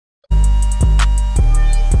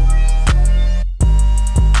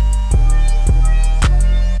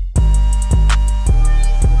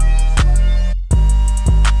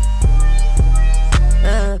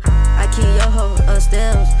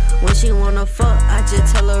fuck, I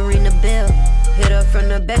just tell her ring the bell. Hit her from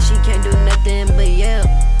the back, she can't do nothing but yell.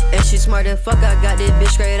 And she smart as fuck, I got this bitch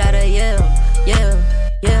straight out of Yale. Yeah.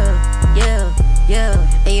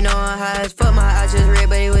 And you know I'm high as fuck, my eyes just red,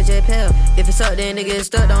 but it was just pale. If it's up, then niggas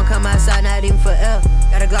stuck, don't come outside, not even for L.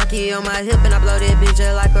 Got a Glocky on my hip, and I blow that bitch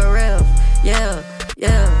just like a rev. Yeah.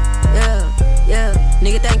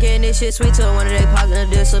 Nigga thinking this shit sweet till one of they partner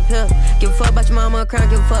disappear. Give a fuck about your mama crying,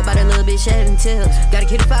 give a fuck about that little bitch shedding tears. Gotta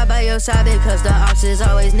keep the fire by your side because the ops is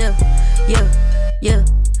always near. Yeah.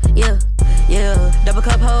 Double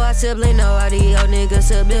cup hoe, I sibling, no, all these old niggas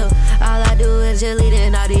sub-bill. All I do is just lead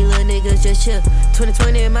and all these little niggas just chill.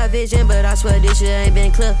 2020 in my vision, but I swear this shit ain't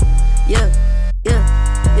been clear. Yeah.